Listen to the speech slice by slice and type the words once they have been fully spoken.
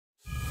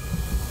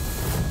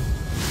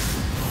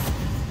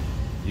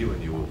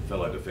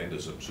fellow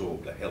defenders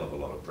absorbed a hell of a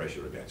lot of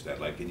pressure against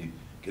Adelaide. Can you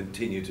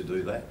continue to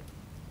do that?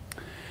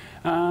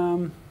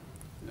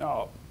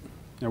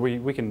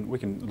 We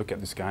can look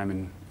at this game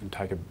and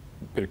take a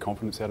bit of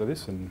confidence out of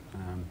this. And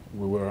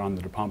we were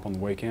under the pump on the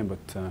weekend,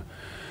 but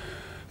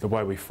the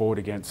way we fought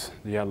against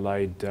the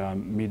Adelaide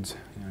mids,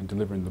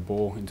 delivering the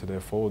ball into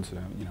their forwards,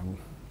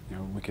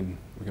 we can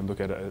look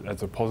at it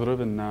as a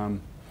positive.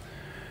 And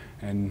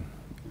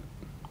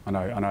I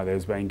know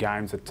there's been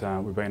games that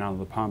we've been under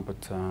the pump, but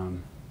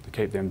to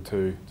keep them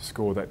to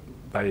score that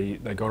they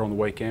got on the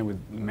weekend with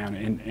the amount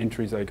of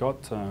entries they got,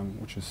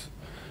 which is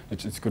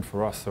it's good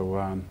for us.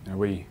 So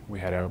we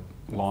had our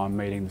line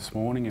meeting this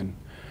morning, and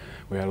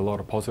we had a lot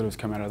of positives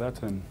come out of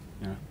that. And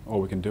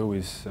all we can do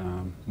is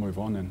move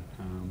on. And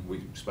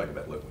we spoke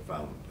about Luke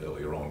McFarlane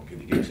earlier on. Can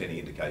you give us any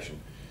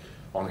indication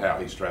on how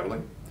he's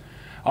travelling?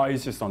 Oh,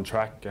 he's just on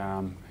track.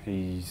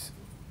 He's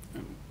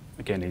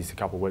a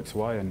couple of weeks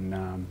away,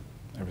 and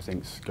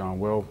everything's going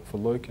well for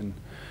Luke. And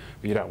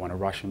you don't want to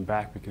rush him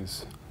back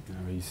because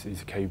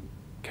he's a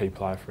key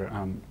player for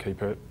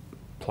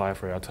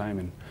our team.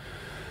 And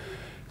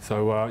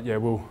so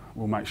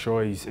we'll make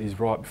sure he's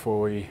right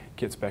before he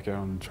gets back out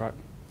on the track.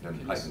 And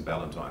Hayden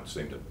Ballantyne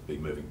seemed to be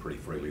moving pretty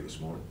freely this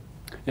morning.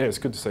 Yeah, it's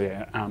good to see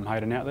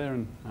Hayden out there,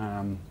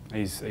 and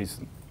he's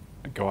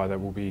a guy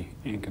that will be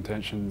in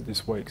contention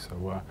this week.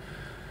 So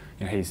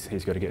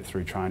he's got to get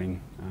through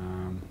training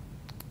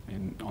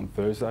on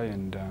Thursday,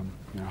 and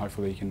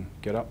hopefully he can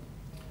get up.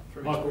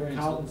 Michael,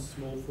 Carlton's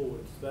small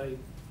forwards, they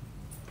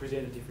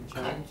present a different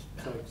challenge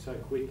so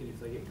quick, and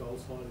if they get goal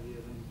sided here,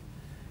 then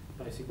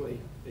basically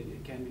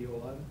it can be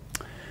all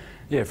over.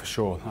 Yeah, for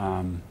sure.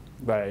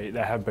 They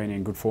have been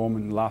in good form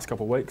in the last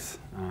couple of weeks,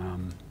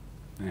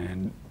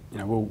 and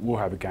we'll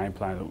have a game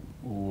plan that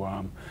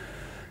will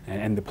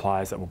and the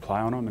players that will play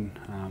on them, and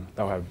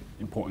they'll have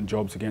important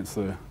jobs against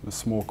the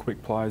small,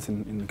 quick players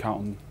in the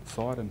Carlton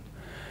side,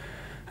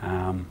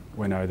 and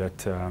we know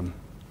that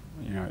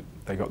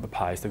they got the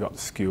pace, they got the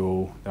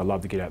skill, they'll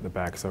love to get out the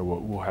back. So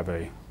we'll have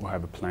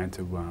a plan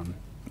to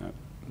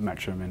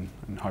match them,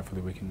 and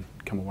hopefully we can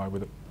come away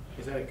with it.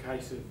 Is that a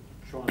case of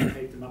trying to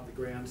keep them up the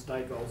ground,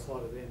 stay goal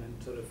sided then,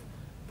 and sort of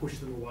push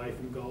them away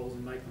from goals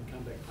and make them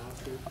come back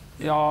past you?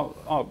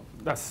 Yeah,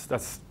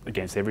 that's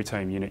against every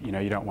team. You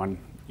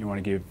want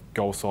to give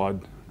goal side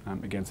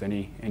against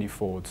any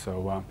forward.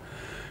 So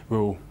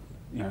we'll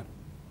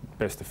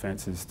best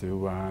defence is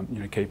to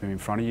keep them in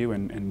front of you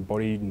and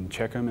body and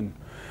check them,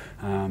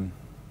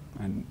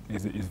 and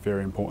is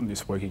very important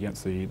this week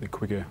against the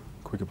quicker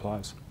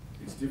players.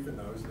 It's different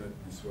though, isn't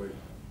it, this week?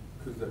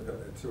 Because they've got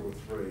that 2 or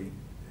 3.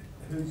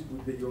 Who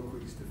would be your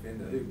quickest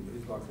defender?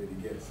 Who's likely to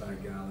get, say,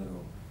 Garland,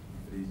 or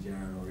if it is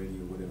Jaron already,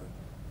 or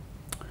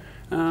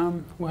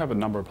whatever? We'll have a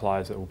number of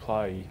players that will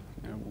play.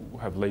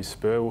 We'll have Lee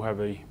Spur will have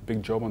a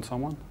big job on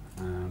someone.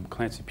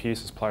 Clancy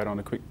Pearce has played on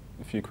a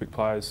few quick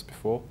players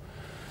before,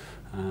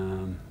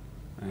 and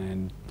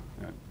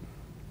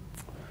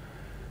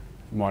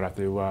might have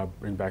to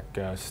bring back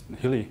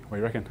Hilly. What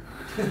do you reckon?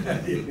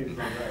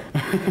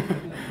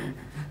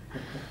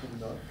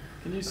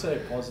 Can you say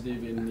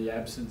positive in the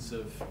absence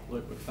of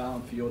Luke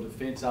McFarlane for your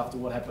defence after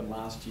what happened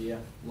last year,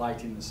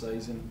 late in the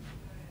season?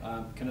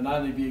 Can it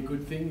only be a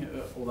good thing,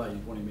 although you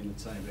want him in the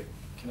team, but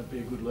can it be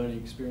a good learning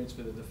experience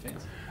for the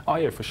defence? Oh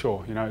yeah, for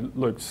sure.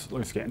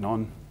 Luke's getting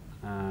on.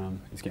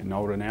 He's getting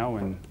older now,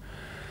 and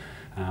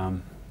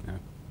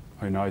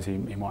who knows, he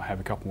might have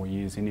a couple more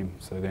years in him.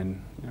 So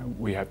then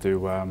we have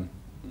to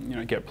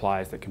get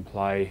players that can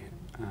play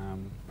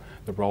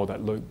the role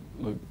that Luke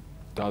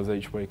does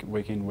each week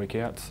in, week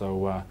out.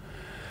 So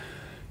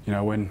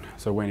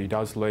when he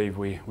does leave,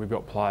 we've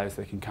got players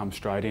that can come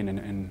straight in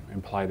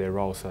and play their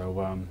role.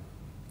 So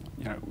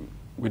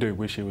we do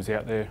wish he was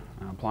out there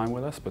playing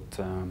with us, but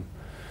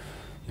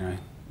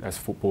as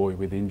football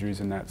with injuries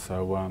and that.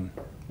 So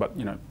but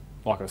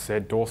like I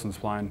said, Dawson's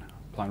playing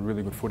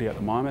really good footy at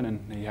the moment,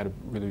 and he had a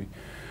really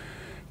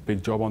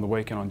big job on the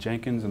weekend on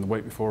Jenkins and the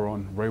week before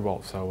on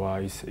Rewalt. So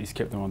he's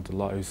kept them onto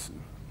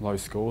low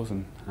scores,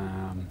 and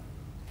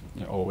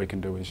all we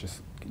can do is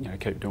just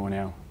keep doing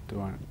our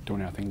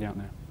thing down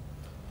there.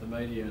 The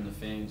media and the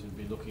fans would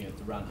be looking at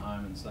the run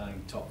home and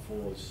saying top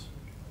 4's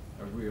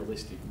a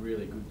realistic,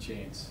 really good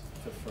chance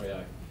for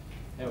Freo.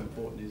 How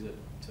important is it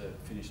to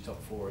finish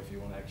top 4 if you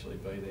want to actually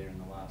be there in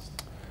the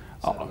last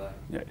Saturday?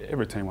 Yeah,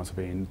 every team wants to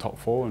be in top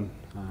 4, and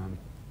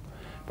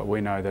but we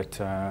know that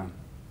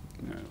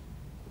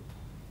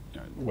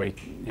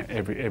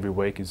every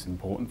week is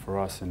important for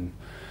us, and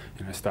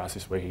it starts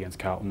this week against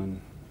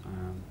Carlton,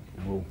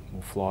 and we'll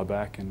fly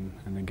back and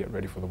then get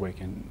ready for the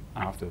weekend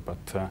after.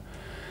 But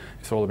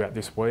it's all about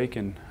this week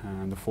and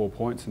the 4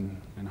 points,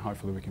 and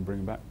hopefully we can bring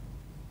them back.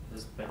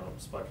 There's been a lot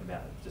spoken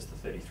about just the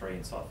 33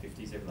 inside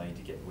 50s, even though you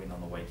did get the win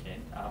on the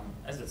weekend.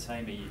 As a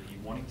team, are you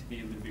wanting to be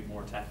a little bit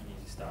more attacking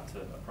as you start to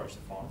approach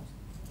the finals?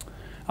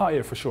 Oh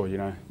yeah, for sure. You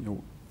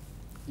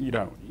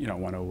don't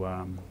want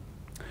to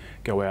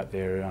go out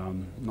there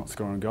not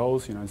scoring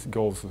goals.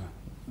 Goals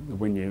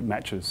win you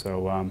matches.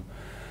 So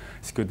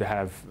it's good to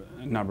have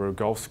a number of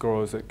goal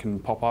scorers that can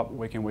pop up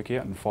week in, week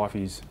out, and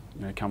Fifey's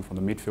come from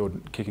the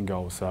midfield kicking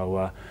goals.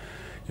 So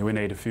we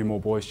need a few more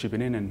boys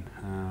chipping in,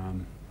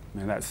 and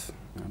that's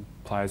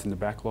players in the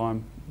back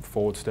line,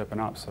 forward stepping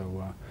up.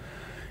 So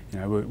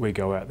we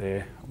go out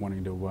there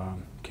wanting to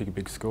kick a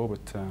big score,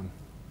 but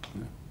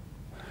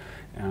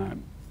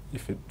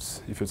if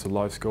it's a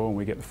low score and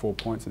we get the 4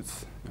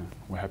 points,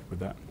 we're happy with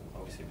that.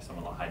 Obviously, with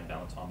someone like Hayden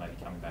Valentine maybe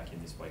coming back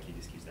in this week, he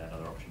just gives that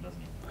other option,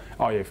 doesn't he?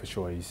 Oh yeah, for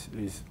sure.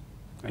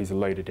 He's a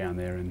leader down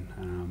there,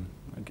 and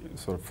it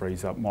sort of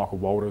frees up Michael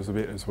Walters a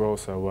bit as well.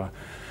 So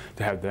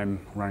to have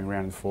them running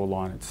around in the forward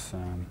line, it's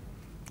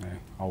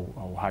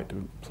I'll hate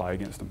to play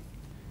against them.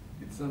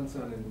 Did Sun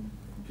and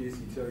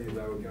Piercy tell you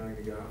they were going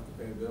to go after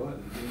Bambilla at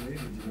the beginning there?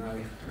 Did you know?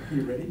 Were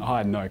you ready? I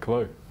had no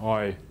clue.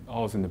 I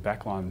was in the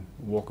back line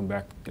walking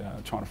back,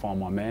 trying to find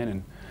my man,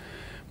 and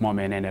my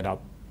man ended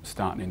up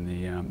starting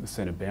in the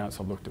centre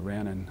bounce. I looked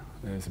around and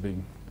there's a big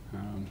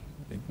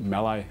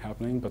melee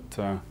happening, but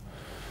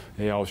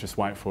I was just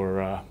waiting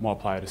for my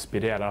player to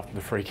spit out after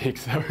the free kick.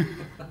 So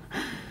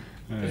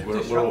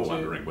we're all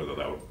wondering whether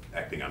they were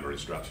acting under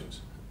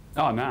instructions.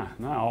 Oh no,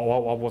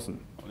 I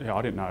wasn't. Yeah,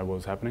 I didn't know what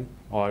was happening.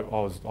 I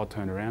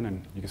turned around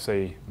and you could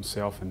see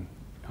myself and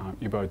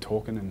Ibo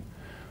talking and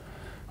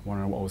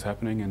wondering what was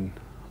happening, and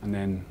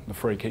then the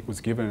free kick was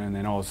given, and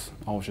then I was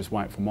just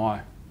waiting for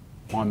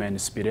my man to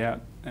spit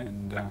out,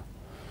 and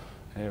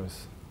it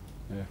was.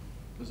 It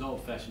was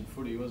old-fashioned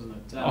footy, wasn't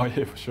it? Oh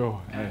yeah, for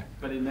sure. Yeah.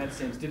 But in that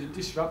sense, did it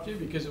disrupt you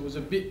because it was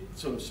a bit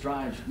sort of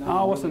strange? No,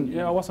 I wasn't.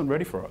 Yeah, I wasn't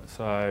ready for it.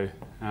 So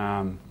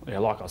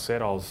like I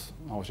said, I was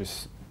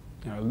just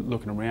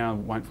looking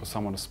around, waiting for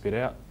someone to spit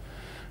out,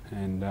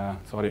 and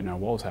so I didn't know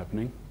what was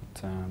happening.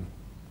 But,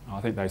 I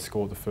think they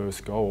scored the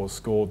first goal, or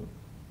scored.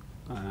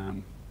 Got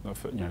in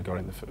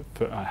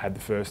had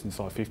the first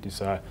inside 50.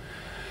 So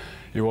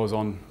it was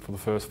on for the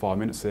first 5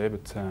 minutes there,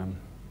 but.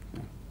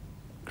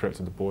 Credit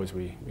to the boys,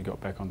 we got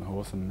back on the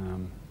horse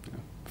and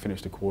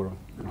finished the quarter.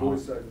 The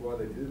boys say why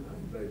they did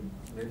it, they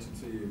mentioned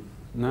to you?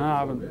 No, I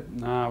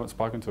haven't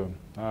spoken to them.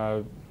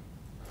 I'll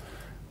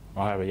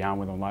have a yarn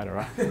with them later,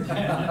 right?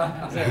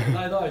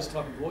 Are those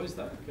type of boys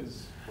though?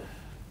 Because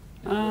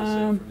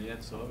from the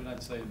outside, we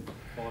don't see them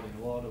fighting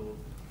a lot or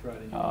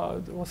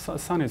creating.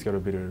 Sonny's got a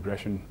bit of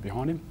aggression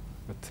behind him,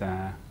 but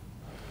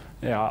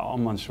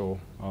I'm unsure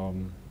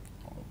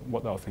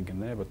what they were thinking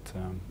there, but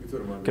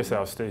I guess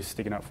they were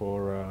sticking up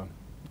for.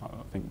 I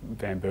think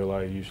Van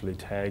Berlo usually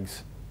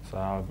tags, so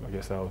I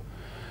guess they were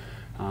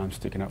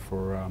sticking up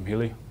for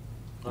Hilly,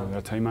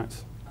 their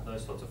teammates. Are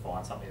those sorts of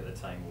fines something that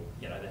the team will,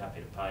 they're happy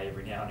to pay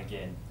every now and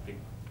again,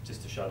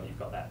 just to show that you've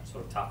got that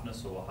sort of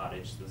toughness or hard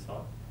edge to the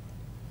side?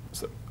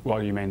 So, what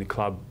do you mean, the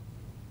club?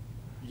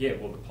 Yeah,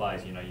 well, the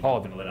players, you're not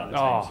going to let other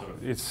teams sort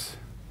of. It's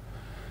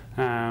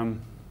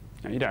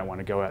you don't want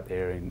to go out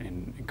there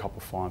and cop a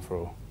fine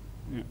for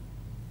a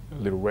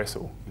little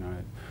wrestle,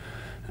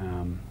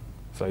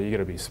 so you got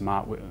to be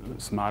smart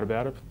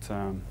about it.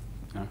 But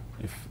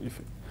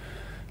if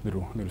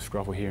little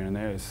scruffle here and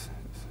there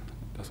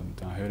doesn't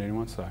hurt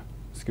anyone, so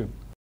it's good.